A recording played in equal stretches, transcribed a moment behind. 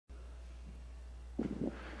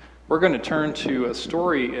We're going to turn to a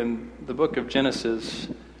story in the book of Genesis.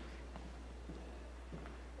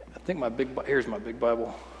 I think here's my big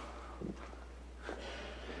Bible.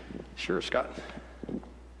 Sure, Scott.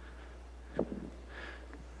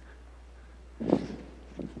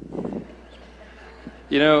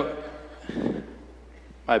 You know,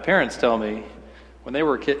 my parents tell me when they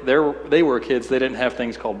were kids, they didn't have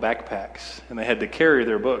things called backpacks, and they had to carry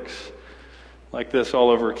their books like this all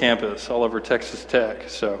over campus, all over Texas Tech.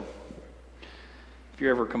 So if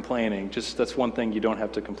you're ever complaining, that's one thing you don't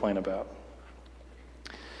have to complain about.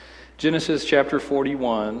 Genesis chapter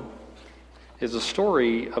 41 is a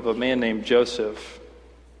story of a man named Joseph.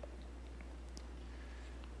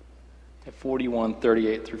 At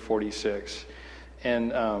 41:38 through 46.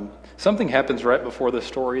 And something happens right before the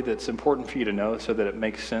story that's important for you to know so that it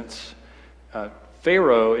makes sense.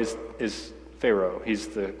 Pharaoh is Pharaoh. He's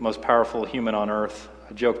the most powerful human on earth.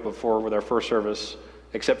 I joked before with our first service,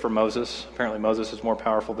 except for Moses. Apparently Moses is more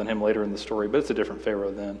powerful than him later in the story, but it's a different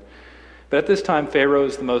Pharaoh then. But at this time, Pharaoh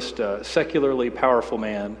is the most secularly powerful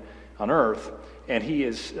man on earth, and he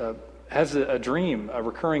has a dream, a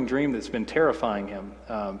recurring dream that's been terrifying him.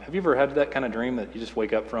 Have you ever had that kind of dream that you just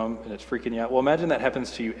wake up from and it's freaking you out? Well, imagine that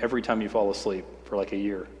happens to you every time you fall asleep for like a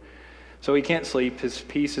year. So he can't sleep, his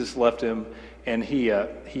peace has left him, and he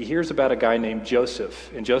hears about a guy named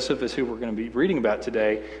Joseph. And Joseph is who we're going to be reading about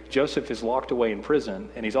today. Joseph is locked away in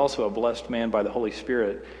prison, and he's also a blessed man by the Holy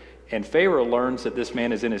Spirit. And Pharaoh learns that this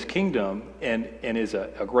man is in his kingdom and is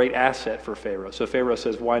a great asset for Pharaoh. So Pharaoh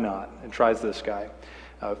says, why not? And tries this guy.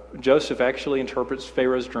 Joseph actually interprets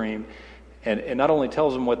Pharaoh's dream and not only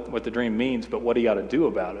tells him what the dream means, but what he ought to do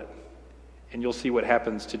about it. And you'll see what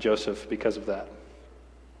happens to Joseph because of that.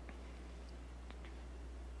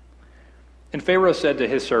 And Pharaoh said to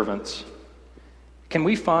his servants, "Can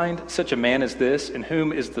we find such a man as this, in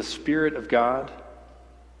whom is the Spirit of God?"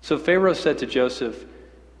 So Pharaoh said to Joseph,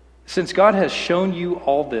 "Since God has shown you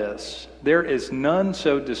all this, there is none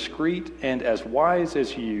so discreet and as wise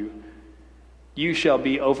as you. You shall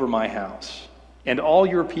be over my house, and all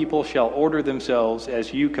your people shall order themselves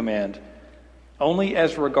as you command. Only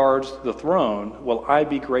as regards the throne will I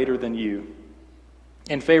be greater than you."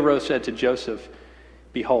 And Pharaoh said to Joseph,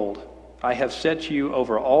 "Behold, I have set you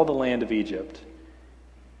over all the land of Egypt."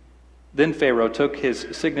 Then Pharaoh took his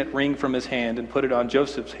signet ring from his hand and put it on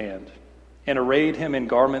Joseph's hand, and arrayed him in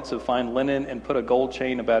garments of fine linen and put a gold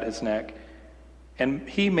chain about his neck. And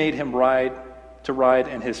he made him ride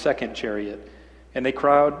in his second chariot. And they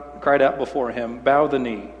cried out before him, "Bow the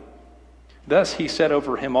knee." Thus he set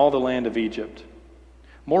over him all the land of Egypt.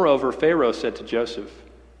 Moreover, Pharaoh said to Joseph,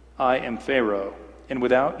 "I am Pharaoh, and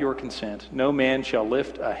without your consent no man shall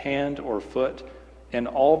lift a hand or foot in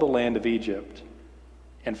all the land of Egypt."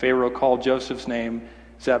 And Pharaoh called Joseph's name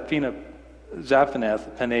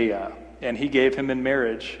Zaphenath-Paneah, and he gave him in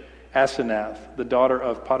marriage Asenath, the daughter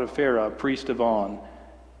of Potiphera, priest of On.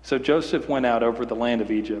 So Joseph went out over the land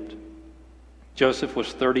of Egypt. Joseph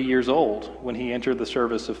was 30 years old when he entered the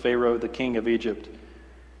service of Pharaoh, the king of Egypt.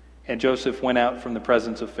 And Joseph went out from the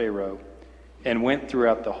presence of Pharaoh and went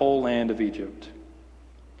throughout the whole land of Egypt.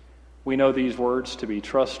 We know these words to be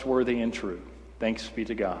trustworthy and true. Thanks be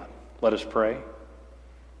to God. Let us pray.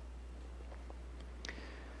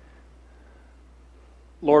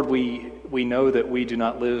 Lord, we know that we do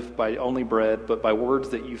not live by only bread, but by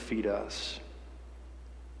words that you feed us.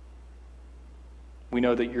 We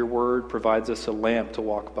know that your word provides us a lamp to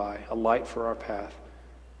walk by, a light for our path.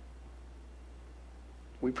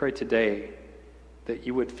 We pray today that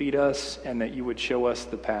you would feed us and that you would show us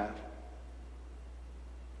the path,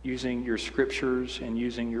 using your scriptures and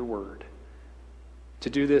using your word. To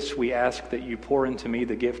do this, we ask that you pour into me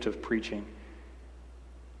the gift of preaching,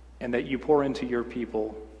 and that you pour into your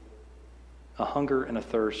people a hunger and a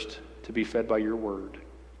thirst to be fed by your word.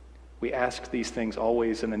 We ask these things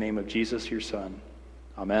always in the name of Jesus, your Son.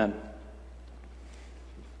 Amen.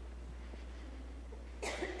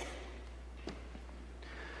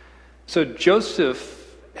 So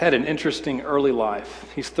Joseph had an interesting early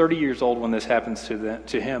life. He's 30 years old when this happens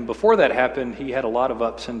to him. Before that happened, he had a lot of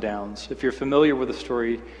ups and downs. If you're familiar with the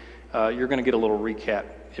story, you're going to get a little recap.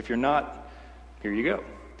 If you're not, here you go.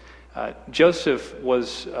 Joseph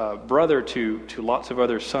was brother to lots of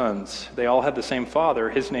other sons. They all had the same father.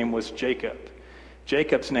 His name was Jacob.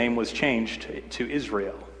 Jacob's name was changed to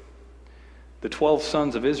Israel. The 12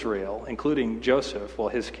 sons of Israel, including Joseph, well,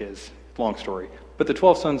 his kids, long story, but the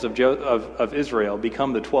 12 sons of Israel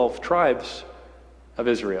become the 12 tribes of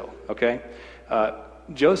Israel, okay?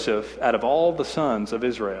 Joseph, out of all the sons of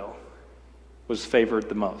Israel, was favored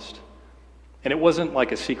the most. And it wasn't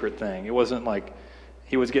like a secret thing. It wasn't like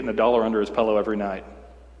he was getting $1 under his pillow every night.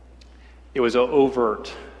 It was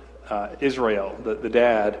overt. Israel, the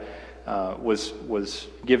dad, was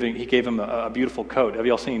giving. He gave him a beautiful coat. Have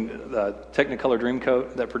y'all seen the Technicolor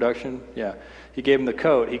Dreamcoat, that production? Yeah. He gave him the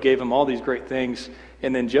coat. He gave him all these great things.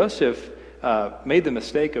 And then Joseph made the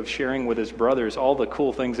mistake of sharing with his brothers all the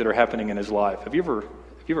cool things that are happening in his life. Have you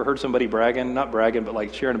ever heard somebody bragging? Not bragging, but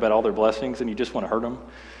like sharing about all their blessings, and you just want to hurt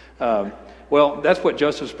them? Well, that's what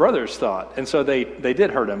Joseph's brothers thought. And so they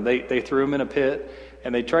did hurt him. They threw him in a pit,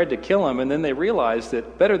 and they tried to kill him. And then they realized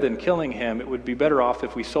that better than killing him, it would be better off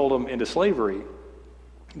if we sold him into slavery.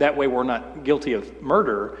 That way we're not guilty of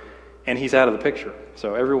murder, and he's out of the picture.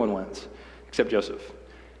 So everyone wins, except Joseph.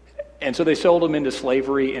 And so they sold him into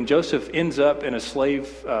slavery, and Joseph ends up in a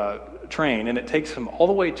slave train, and it takes him all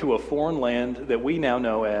the way to a foreign land that we now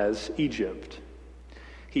know as Egypt.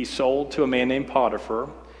 He's sold to a man named Potiphar.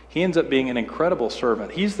 He ends up being an incredible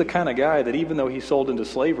servant. He's the kind of guy that even though he's sold into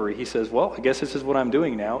slavery, he says, well, I guess this is what I'm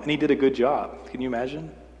doing now. And he did a good job. Can you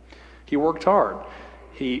imagine? He worked hard.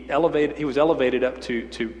 He was elevated up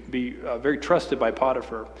to be very trusted by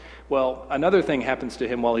Potiphar. Well, another thing happens to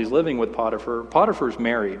him while he's living with Potiphar. Potiphar's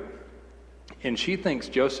married, and she thinks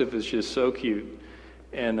Joseph is just so cute.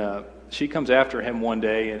 And she comes after him one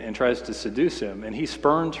day and tries to seduce him, and he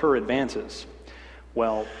spurns her advances.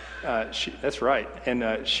 Well, that's right.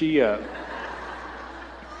 And she's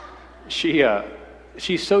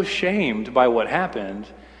so shamed by what happened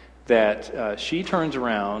that she turns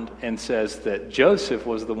around and says that Joseph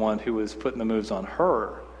was the one who was putting the moves on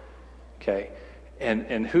her. Okay,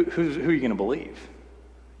 and who are you going to believe?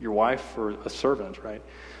 Your wife or a servant, right?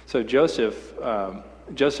 So Joseph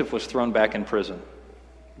was thrown back in prison,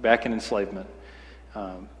 back in enslavement,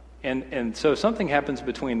 and so something happens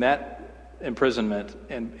between that imprisonment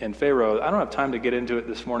and Pharaoh. I don't have time to get into it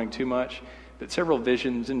this morning too much, but several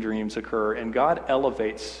visions and dreams occur, and God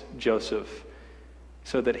elevates Joseph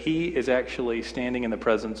so that he is actually standing in the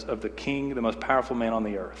presence of the king, the most powerful man on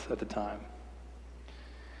the earth at the time.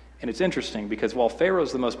 And it's interesting because while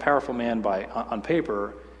Pharaoh's the most powerful man on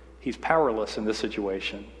paper, he's powerless in this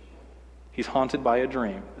situation. He's haunted by a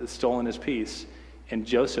dream that's stolen his peace, and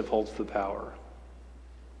Joseph holds the power.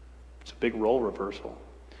 It's a big role reversal.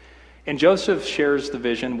 And Joseph shares the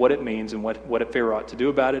vision, what it means, and what Pharaoh ought to do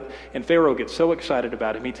about it. And Pharaoh gets so excited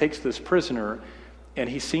about him, he takes this prisoner, and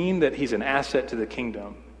he's seen that he's an asset to the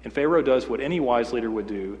kingdom. And Pharaoh does what any wise leader would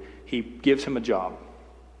do. He gives him a job.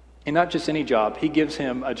 And not just any job, he gives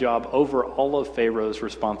him a job over all of Pharaoh's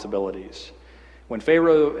responsibilities. When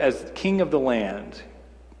Pharaoh, as king of the land,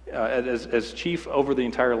 as chief over the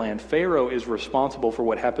entire land, Pharaoh is responsible for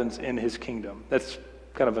what happens in his kingdom. That's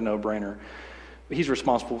kind of a no-brainer. He's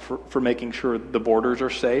responsible for making sure the borders are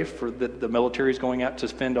safe, for the military is going out to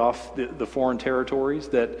fend off the foreign territories,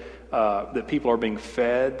 that people are being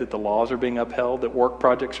fed, that the laws are being upheld, that work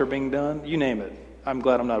projects are being done. You name it. I'm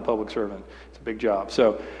glad I'm not a public servant. It's a big job.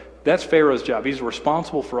 So that's Pharaoh's job. He's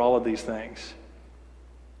responsible for all of these things.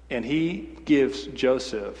 And he gives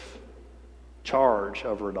Joseph charge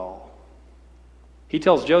over it all. He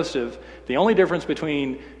tells Joseph, the only difference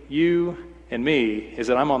between you and me is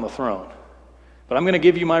that I'm on the throne. But I'm going to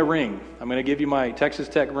give you my ring. I'm going to give you my Texas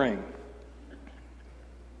Tech ring.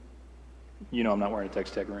 You know I'm not wearing a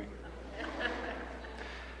Texas Tech ring.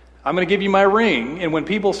 I'm going to give you my ring, and when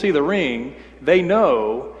people see the ring, they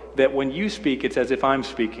know that when you speak, it's as if I'm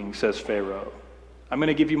speaking, says Pharaoh. I'm going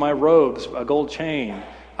to give you my robes, a gold chain.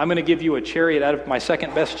 I'm going to give you a chariot out of my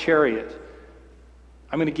second best chariot.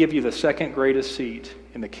 I'm going to give you the second greatest seat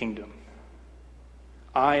in the kingdom.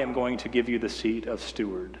 I am going to give you the seat of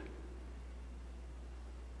steward.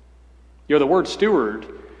 You know, the word steward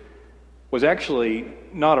was actually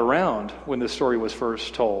not around when this story was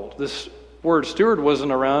first told. This word steward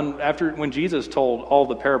wasn't around after when Jesus told all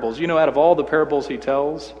the parables. You know, out of all the parables he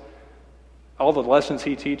tells, all the lessons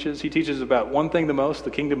he teaches about one thing the most,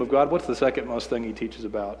 the kingdom of God. What's the second most thing he teaches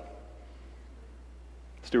about?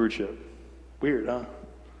 Stewardship. Weird, huh?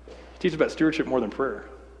 He teaches about stewardship more than prayer.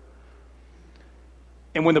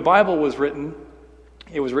 And when the Bible was written,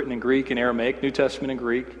 it was written in Greek and Aramaic, New Testament in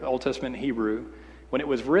Greek, Old Testament in Hebrew. When it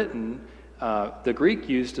was written, the Greek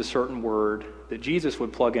used a certain word that Jesus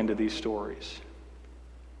would plug into these stories.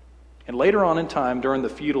 And later on in time, during the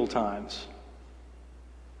feudal times,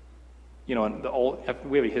 you know,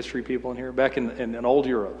 we have history people in here, back in old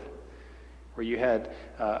Europe, where you had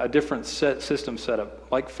a different system set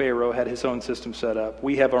up. Like Pharaoh had his own system set up.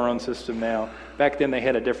 We have our own system now. Back then they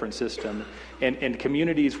had a different system. And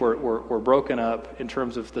communities were broken up in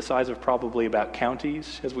terms of the size of probably about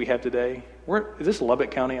counties as we have today. Is this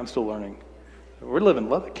Lubbock County? I'm still learning. We're living in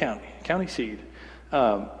Lubbock County, county seat.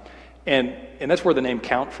 And that's where the name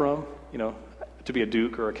count from. You know, to be a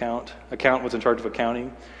duke or a count. A count was in charge of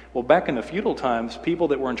accounting. Well, back in the feudal times, people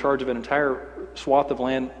that were in charge of an entire swath of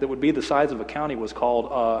land that would be the size of a county was called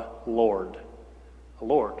a lord. A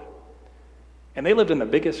lord. And they lived in the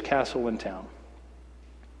biggest castle in town.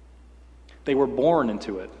 They were born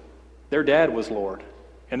into it. Their dad was lord,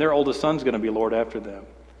 and their oldest son's going to be lord after them.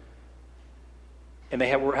 And they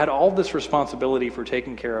had all this responsibility for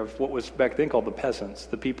taking care of what was back then called the peasants,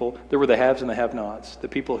 the people. There were the haves and the have-nots, the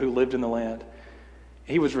people who lived in the land.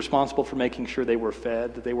 He was responsible for making sure they were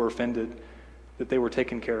fed, that they were fended, that they were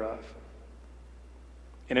taken care of.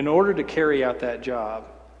 And in order to carry out that job,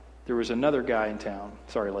 there was another guy in town.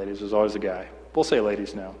 Sorry, ladies, there's always a guy. We'll say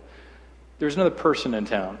ladies now. There's another person in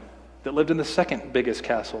town that lived in the second biggest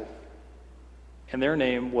castle. And their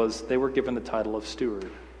name was, they were given the title of steward.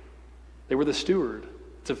 They were the steward.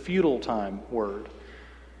 It's a feudal time word.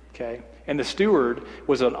 Okay? And the steward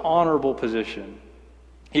was an honorable position.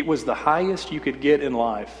 It was the highest you could get in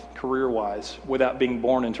life, career-wise, without being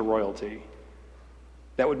born into royalty.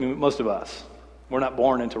 That would be most of us. We're not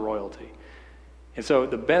born into royalty. And so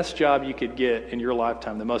the best job you could get in your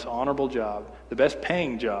lifetime, the most honorable job, the best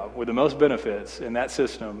paying job with the most benefits in that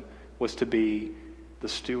system was to be the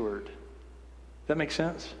steward. Does that make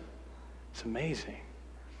sense? It's amazing.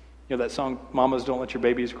 You know that song, Mamas, Don't Let Your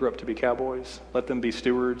Babies Grow Up to Be Cowboys? Let them be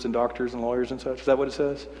stewards and doctors and lawyers and such. Is that what it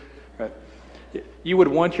says? Right. You would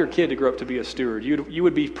want your kid to grow up to be a steward. You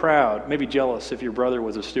would be proud, maybe jealous if your brother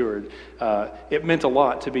was a steward. It meant a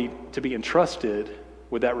lot to be entrusted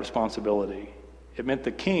with that responsibility. It meant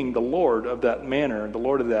the king, the lord of that manor, the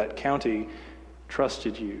lord of that county,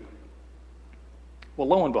 trusted you. Well,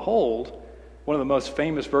 lo and behold, one of the most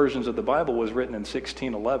famous versions of the Bible was written in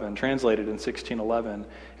 1611, translated in 1611,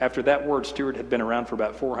 after that word steward had been around for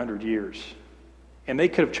about 400 years. And they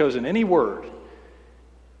could have chosen any word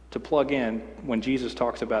to plug in when Jesus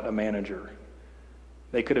talks about a manager.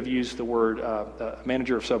 They could have used the word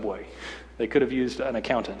manager of Subway. They could have used an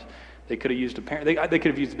accountant. They could have used a parent. They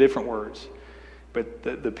could have used different words. But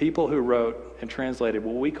the people who wrote and translated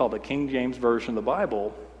what we call the King James Version of the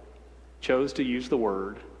Bible chose to use the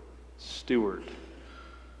word steward.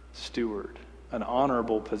 Steward. An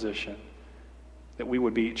honorable position. That we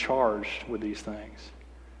would be charged with these things.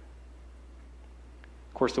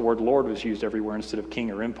 Of course, the word Lord was used everywhere instead of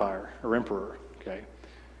king or empire or emperor. Okay,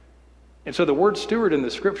 and so the word steward in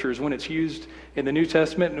the scriptures, when it's used in the New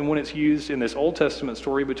Testament and when it's used in this Old Testament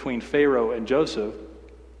story between Pharaoh and Joseph,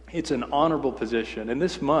 it's an honorable position. And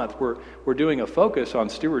this month, we're doing a focus on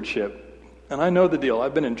stewardship. And I know the deal.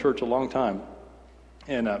 I've been in church a long time,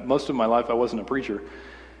 and most of my life I wasn't a preacher.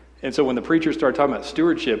 And so when the preachers started talking about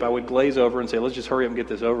stewardship, I would glaze over and say, let's just hurry up and get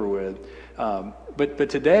this over with. But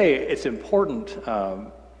today, it's important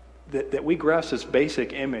that we grasp this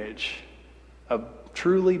basic image of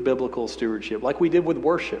truly biblical stewardship, like we did with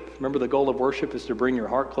worship. Remember, the goal of worship is to bring your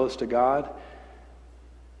heart close to God.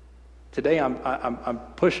 Today, I'm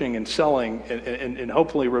pushing and selling and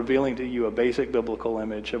hopefully revealing to you a basic biblical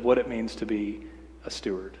image of what it means to be a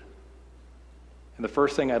steward. And the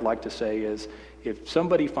first thing I'd like to say is, if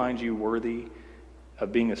somebody finds you worthy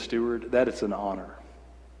of being a steward, that is an honor.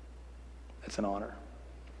 That's an honor.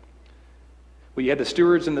 Well, you had the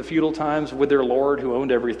stewards in the feudal times with their lord who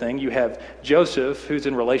owned everything. You have Joseph, who's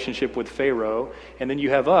in relationship with Pharaoh, and then you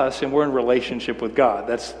have us, and we're in relationship with God.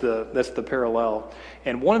 That's the parallel.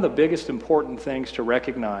 And one of the biggest important things to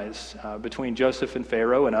recognize between Joseph and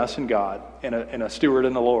Pharaoh and us and God and a steward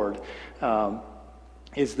and the Lord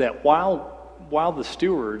is that while the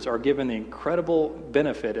stewards are given the incredible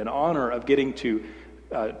benefit and honor of getting to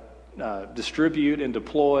distribute and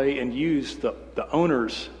deploy and use the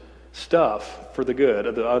owner's stuff for the good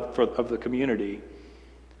of the community,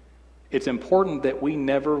 it's important that we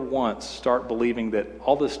never once start believing that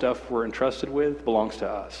all the stuff we're entrusted with belongs to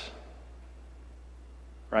us.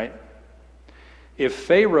 Right? If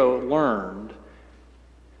Pharaoh learned,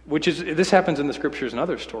 this happens in the scriptures and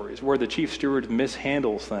other stories, where the chief steward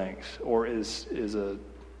mishandles things or is a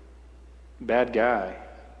bad guy.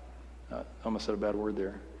 I almost said a bad word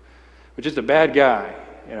there. But just a bad guy,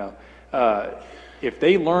 if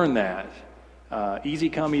they learn that, easy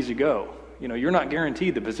come, easy go. You're not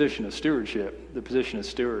guaranteed the position of stewardship, the position of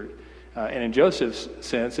steward. And in Joseph's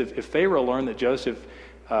sense, if Pharaoh learned that Joseph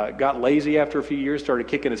got lazy after a few years, started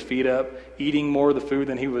kicking his feet up, eating more of the food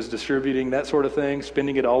than he was distributing, that sort of thing,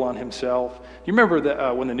 spending it all on himself. You remember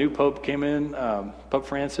that when the new pope came in, Pope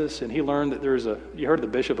Francis, and he learned that you heard of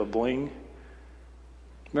the Bishop of Bling?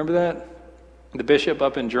 Remember that? The bishop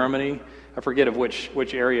up in Germany, I forget of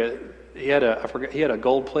which area. He had a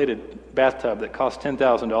gold-plated bathtub that cost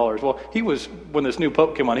 $10,000. Well, when this new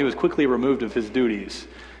pope came on, he was quickly removed of his duties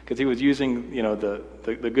because he was using,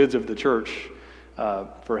 the goods of the church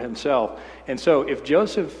for himself. And so if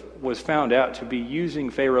Joseph was found out to be using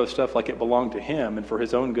Pharaoh's stuff like it belonged to him and for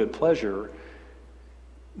his own good pleasure,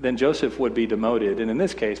 then Joseph would be demoted, and in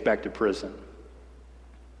this case, back to prison.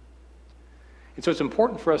 And so it's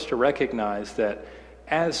important for us to recognize that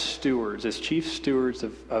as stewards, as chief stewards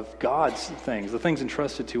of God's things, the things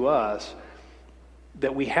entrusted to us,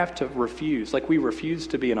 that we have to refuse. Like we refuse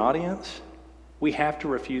to be an audience, we have to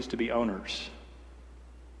refuse to be owners.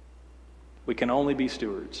 We can only be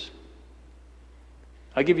stewards.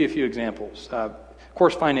 I'll give you a few examples. Of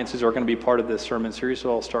course, finances are going to be part of this sermon series, so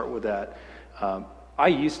I'll start with that. I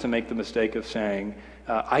used to make the mistake of saying,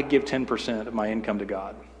 I give 10% of my income to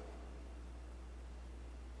God.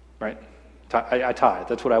 Right? I tithe.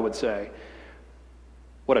 That's what I would say.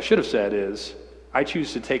 What I should have said is, I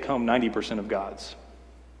choose to take home 90% of God's.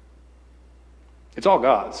 It's all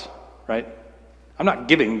God's, right? I'm not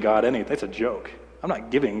giving God anything. That's a joke. I'm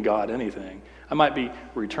not giving God anything. I might be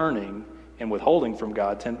returning and withholding from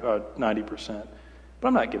God 90%, but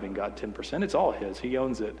I'm not giving God 10%. It's all His. He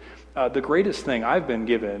owns it. The greatest thing I've been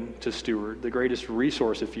given to steward, the greatest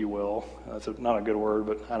resource, if you will, that's not a good word,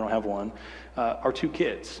 but I don't have one, are 2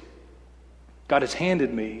 kids. God has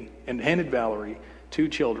handed me and handed Valerie 2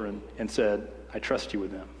 children and said, I trust you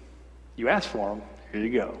with them. You asked for them, here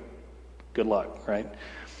you go. Good luck, right?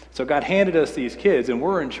 So God handed us these kids, and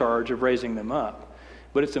we're in charge of raising them up.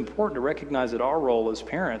 But it's important to recognize that our role as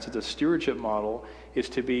parents, as a stewardship model, is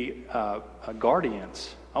to be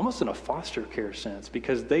guardians, almost in a foster care sense,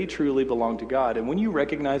 because they truly belong to God. And when you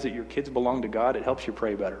recognize that your kids belong to God, it helps you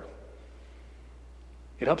pray better.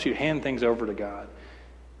 It helps you hand things over to God.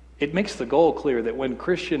 It makes the goal clear that when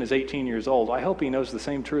Christian is 18 years old, I hope he knows the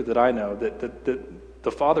same truth that I know, that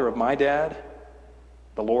the father of my dad,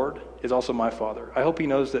 the Lord, is also my father. I hope he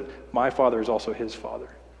knows that my father is also his father,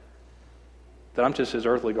 that I'm just his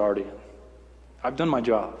earthly guardian. I've done my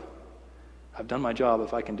job. I've done my job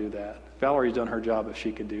if I can do that. Valerie's done her job if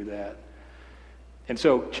she can do that. And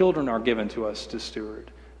so children are given to us to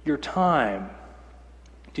steward. Your time.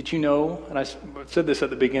 Did you know, and I said this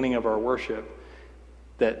at the beginning of our worship,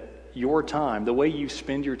 that your time, the way you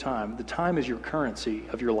spend your time, the time is your currency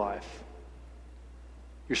of your life.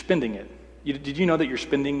 You're spending it. Did you know that you're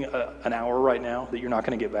spending an hour right now that you're not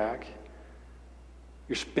going to get back?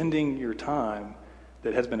 You're spending your time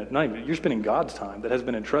that has been, you're spending God's time that has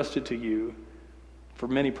been entrusted to you for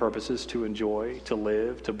many purposes, to enjoy, to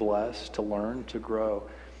live, to bless, to learn, to grow.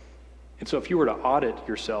 And so if you were to audit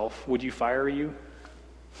yourself, would you fire you?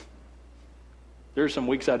 There's some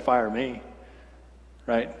weeks I'd fire me,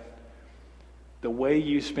 right? The way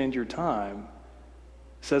you spend your time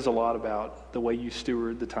says a lot about the way you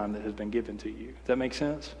steward the time that has been given to you. Does that make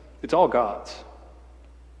sense? It's all God's.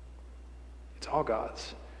 It's all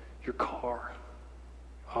God's. Your car.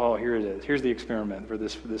 Oh, here it is. Here's the experiment for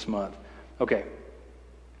this month. Okay.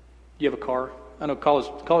 You have a car? I know college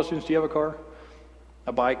students, do you have a car?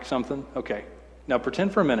 A bike, something? Okay. Now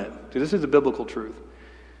pretend for a minute, because this is a biblical truth.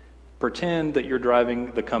 Pretend that you're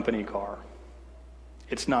driving the company car.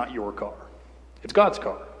 It's not your car. It's God's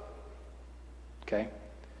car. Okay?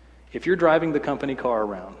 If you're driving the company car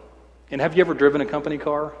around, and have you ever driven a company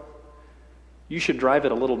car? You should drive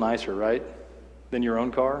it a little nicer, right, than your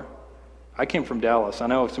own car? I came from Dallas. I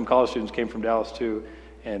know some college students came from Dallas too,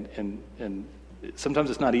 and sometimes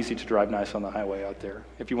it's not easy to drive nice on the highway out there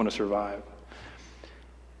if you want to survive.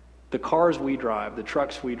 The cars we drive, the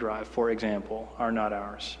trucks we drive, for example, are not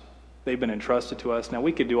ours. They've been entrusted to us. Now,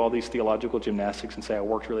 we could do all these theological gymnastics and say, I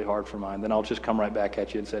worked really hard for mine. Then I'll just come right back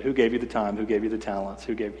at you and say, who gave you the time? Who gave you the talents?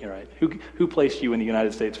 Who placed you in the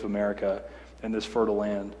United States of America and this fertile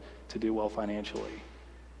land to do well financially?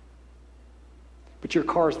 But your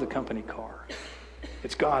car is the company car.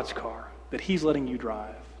 It's God's car that He's letting you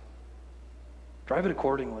drive. Drive it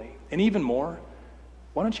accordingly. And even more,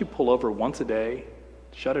 why don't you pull over once a day,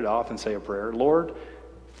 shut it off, and say a prayer? Lord,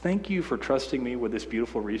 thank you for trusting me with this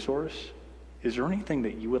beautiful resource. Is there anything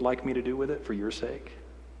that you would like me to do with it for your sake?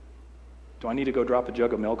 Do I need to go drop a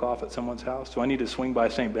jug of milk off at someone's house? Do I need to swing by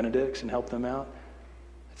St. Benedict's and help them out?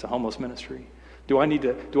 It's a homeless ministry. Do I need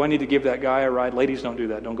to give that guy a ride? Ladies, don't do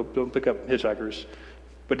that. Don't pick up hitchhikers.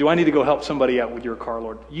 But do I need to go help somebody out with your car,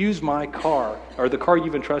 Lord? Use my car, or the car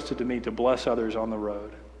you've entrusted to me, to bless others on the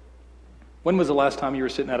road. When was the last time you were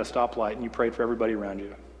sitting at a stoplight and you prayed for everybody around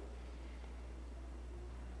you?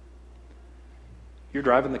 You're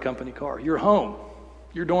driving the company car. Your home,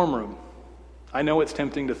 your dorm room. I know it's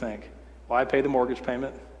tempting to think, well, I pay the mortgage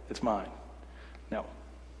payment, it's mine. No.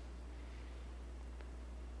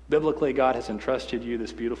 Biblically, God has entrusted you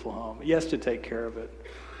this beautiful home. Yes, to take care of it.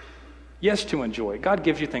 Yes, to enjoy. God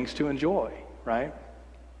gives you things to enjoy, right?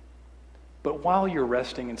 But while you're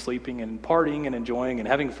resting and sleeping and partying and enjoying and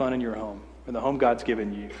having fun in your home, in the home God's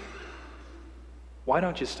given you, why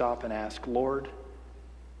don't you stop and ask, Lord,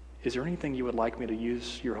 is there anything you would like me to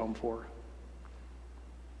use your home for?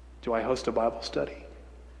 Do I host a Bible study?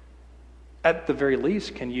 At the very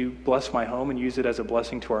least, can you bless my home and use it as a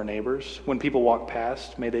blessing to our neighbors? When people walk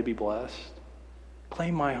past, may they be blessed.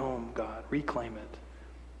 Claim my home, God. Reclaim it.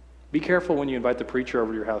 Be careful when you invite the preacher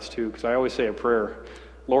over to your house, too, because I always say a prayer,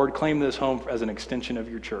 Lord, claim this home as an extension of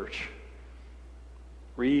your church.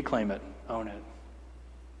 Reclaim it. Own it.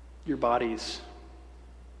 Your bodies.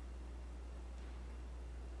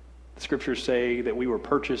 The scriptures say that we were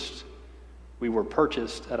purchased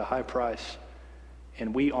at a high price,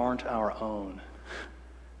 and we aren't our own.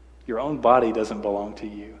 Your own body doesn't belong to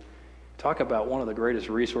you. Talk about one of the greatest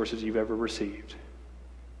resources you've ever received.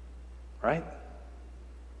 Right?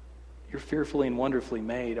 You're fearfully and wonderfully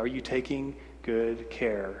made. Are you taking good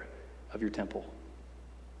care of your temple?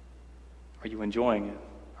 Are you enjoying it?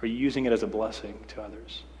 Are you using it as a blessing to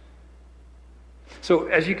others? So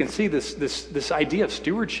as you can see, this idea of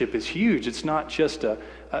stewardship is huge. It's not just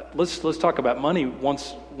let's talk about money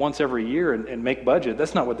once every year and make budget.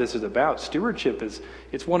 That's not what this is about. Stewardship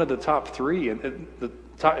it's one of the top three. And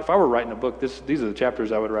if I were writing a book, these are the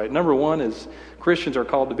chapters I would write. Number one is Christians are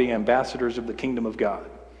called to be ambassadors of the kingdom of God.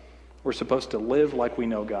 We're supposed to live like we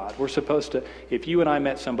know God. We're supposed to, if you and I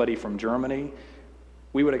met somebody from Germany,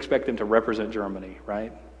 we would expect them to represent Germany,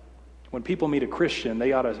 right? When people meet a Christian,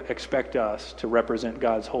 they ought to expect us to represent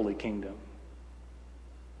God's holy kingdom.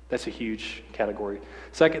 That's a huge category.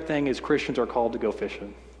 Second thing is Christians are called to go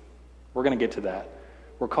fishing. We're going to get to that.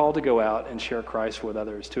 We're called to go out and share Christ with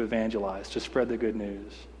others, to evangelize, to spread the good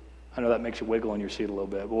news. I know that makes you wiggle in your seat a little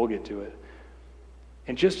bit, but we'll get to it.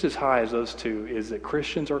 And just as high as those two is that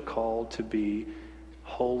Christians are called to be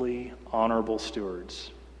holy, honorable stewards.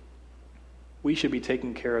 We should be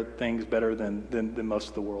taking care of things better than most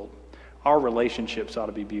of the world. Our relationships ought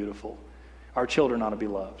to be beautiful. Our children ought to be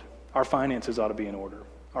loved. Our finances ought to be in order.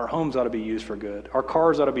 Our homes ought to be used for good. Our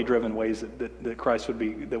cars ought to be driven ways that Christ would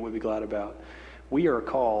be glad about. We are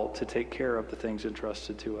called to take care of the things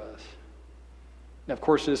entrusted to us. Now, of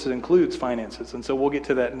course, this includes finances, and so we'll get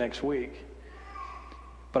to that next week.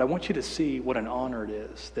 But I want you to see what an honor it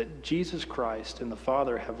is that Jesus Christ and the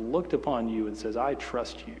Father have looked upon you and says, I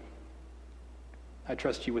trust you. I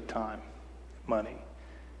trust you with time, money,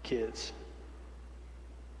 kids.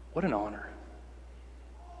 What an honor.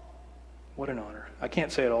 What an honor. I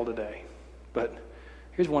can't say it all today, but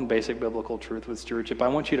here's one basic biblical truth with stewardship. I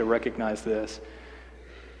want you to recognize this.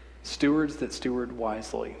 Stewards that steward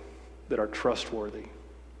wisely, that are trustworthy,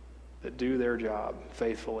 that do their job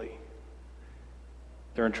faithfully,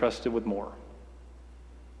 they're entrusted with more.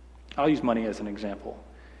 I'll use money as an example.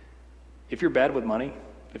 If you're bad with money,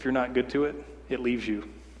 if you're not good to it, it leaves you.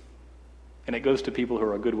 And it goes to people who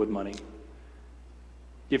are good with money.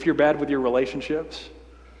 If you're bad with your relationships,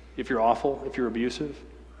 if you're awful, if you're abusive,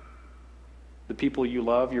 the people you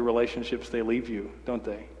love, your relationships, they leave you, don't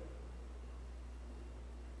they?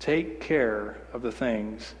 Take care of the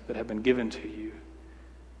things that have been given to you.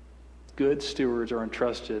 Good stewards are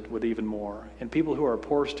entrusted with even more. And people who are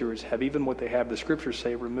poor stewards have even what they have, the scriptures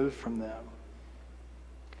say, removed from them.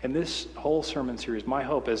 And this whole sermon series, my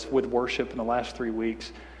hope is with worship in the last 3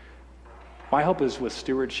 weeks, my hope is with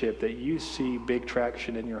stewardship that you see big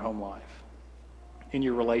traction in your home life, in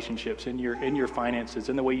your relationships, in your finances,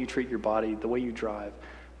 in the way you treat your body, the way you drive.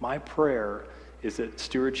 My prayer is that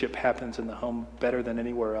stewardship happens in the home better than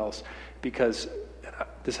anywhere else, because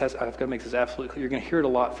I've got to make this absolutely clear. You're going to hear it a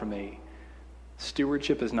lot from me.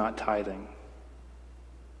 Stewardship is not tithing.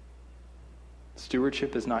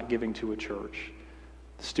 Stewardship is not giving to a church.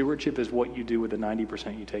 Stewardship is what you do with the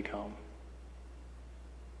 90% you take home.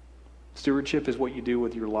 Stewardship is what you do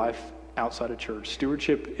with your life outside of church.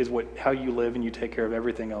 Stewardship is how you live and you take care of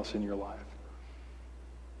everything else in your life.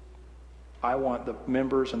 I want the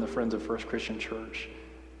members and the friends of First Christian Church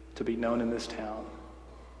to be known in this town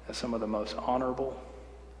as some of the most honorable,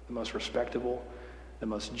 the most respectable, the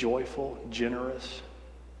most joyful, generous,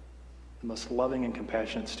 the most loving and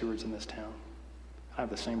compassionate stewards in this town. I have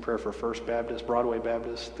the same prayer for First Baptist, Broadway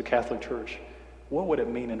Baptist, the Catholic Church. What would it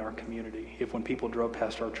mean in our community if when people drove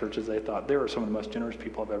past our churches, they thought, there are some of the most generous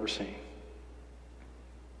people I've ever seen?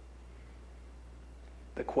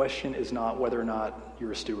 The question is not whether or not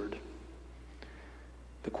you're a steward.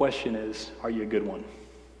 The question is, are you a good one?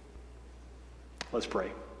 Let's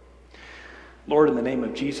pray. Lord, in the name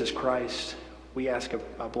of Jesus Christ, we ask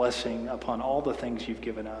a blessing upon all the things you've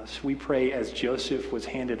given us. We pray as Joseph was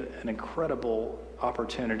handed an incredible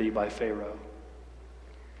opportunity by Pharaoh,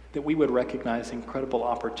 that we would recognize incredible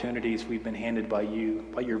opportunities we've been handed by you,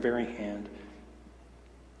 by your very hand.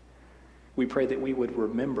 We pray that we would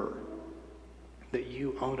remember that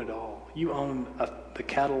you own it all. You own the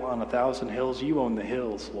cattle on 1,000 hills. You own the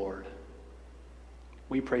hills, Lord.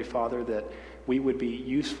 We pray, Father, that we would be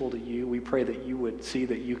useful to you. We pray that you would see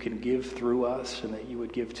that you can give through us and that you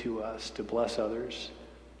would give to us to bless others.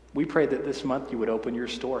 We pray that this month you would open your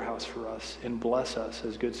storehouse for us and bless us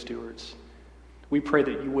as good stewards. We pray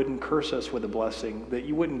that you wouldn't curse us with a blessing, that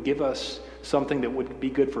you wouldn't give us something that would be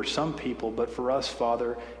good for some people, but for us,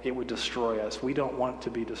 Father, it would destroy us. We don't want to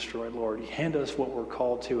be destroyed, Lord. Hand us what we're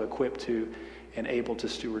called to, equipped to, and able to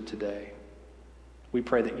steward today. We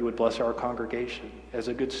pray that you would bless our congregation as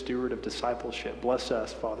a good steward of discipleship. Bless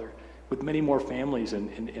us, Father, with many more families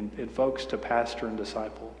and folks to pastor and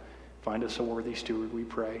disciple. Find us a worthy steward, we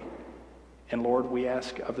pray. And Lord, we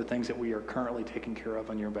ask of the things that we are currently taking care of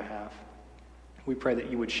on your behalf. We pray that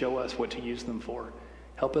you would show us what to use them for.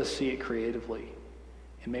 Help us see it creatively.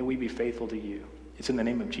 And may we be faithful to you. It's in the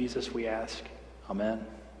name of Jesus we ask. Amen.